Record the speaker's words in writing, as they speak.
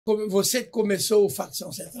Você que começou o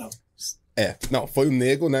Facção Central? Não, foi o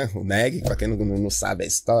Nego, né? O Neg, pra quem não sabe a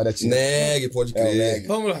história. Neg, pode crer. Neg.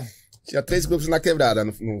 Vamos lá. Tinha 3 grupos na quebrada.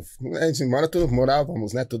 A gente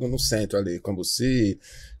morávamos, né? Tudo no centro ali. Cambuci,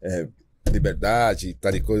 Liberdade,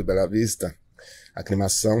 Taricô, Bela Vista,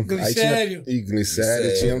 Aclimação. Glicério.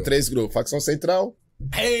 Glicério. Tinham 3 grupos. Facção Central,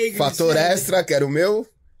 Ei, Fator Extra, que era o meu,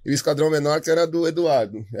 e o Esquadrão Menor, que era do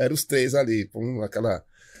Eduardo. Eram os 3 ali. Aquela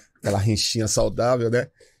rinchinha saudável, né?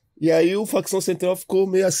 E aí o Facção Central ficou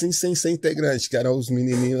meio assim, sem ser integrante, que eram os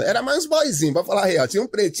menininhos. Era mais os boyzinhos, pra falar a real. Tinha um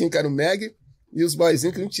pretinho que era o Meg, e os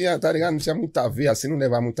boyzinhos que não tinha, tá ligado? Não tinha muito a ver, assim, não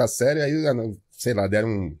levava muito a sério. Aí, sei lá,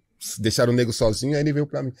 deixaram o nego sozinho, aí ele veio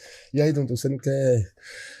pra mim. E aí, Dundum, você não quer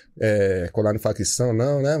colar no Facção?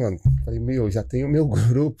 Não, né, mano? Falei, já tenho o meu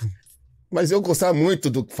grupo. Mas eu gostava muito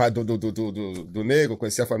do nego,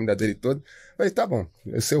 conhecia a família dele toda. Falei, tá bom,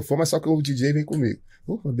 se eu for, mas só que o DJ vem comigo.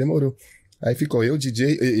 Demorou. Aí ficou eu,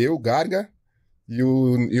 DJ, eu, Garga e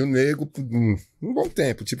o Nego por um bom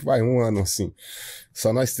tempo, tipo, vai, 1 ano assim.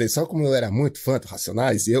 Só nós 3. Só como eu era muito fã do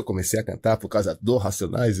Racionais, eu comecei a cantar por causa do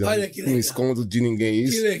Racionais. Olha que legal. Não escondo de ninguém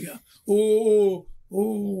isso. Que legal.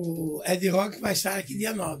 O Ed Rock vai estar aqui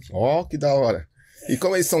dia 9. Ó, que da hora. E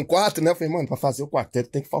como eles são 4, né? Eu falei, mano, pra fazer o quarteto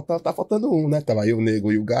tem que tá faltando um, né? Tava eu, o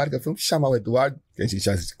Nego e o Garga. Eu falei, vamos chamar o Eduardo, que a gente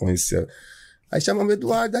já se conhecia. Aí chamamos o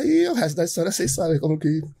Eduardo, aí o resto da história vocês sabem como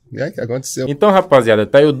que aconteceu. Então, rapaziada,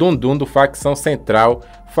 tá aí o Dundum do Facção Central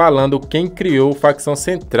falando quem criou o Facção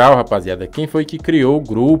Central, rapaziada. Quem foi que criou o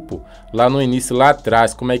grupo lá no início, lá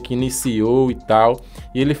atrás, como é que iniciou e tal.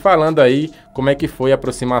 E ele falando aí como é que foi a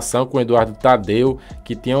aproximação com o Eduardo Tadeu,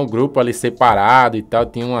 que tinha um grupo ali separado e tal,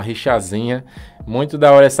 tinha uma rixazinha. Muito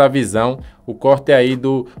da hora essa visão. O corte aí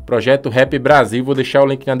do projeto Rap Brasil. Vou deixar o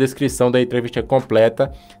link na descrição da entrevista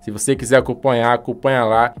completa. Se você quiser acompanhar, acompanha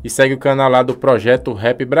lá. E segue o canal lá do projeto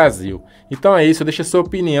Rap Brasil. Então é isso. Deixa sua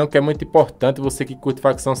opinião, que é muito importante. Você que curte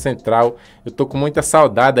Facção Central. Eu tô com muita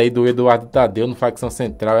saudade aí do Eduardo Tadeu no Facção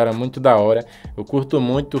Central. Era muito da hora. Eu curto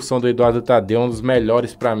muito o som do Eduardo Tadeu. Um dos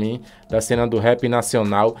melhores pra mim da cena do rap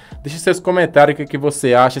nacional. Deixa seus comentários o que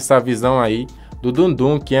você acha essa visão aí do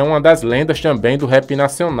Dundum, que é uma das lendas também do rap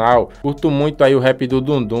nacional. Curto muito aí o rap do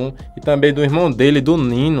Dundum e também do irmão dele, do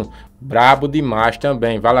Nino. Brabo demais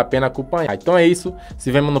também, vale a pena acompanhar. Então é isso, se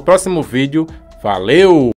vemos no próximo vídeo. Valeu!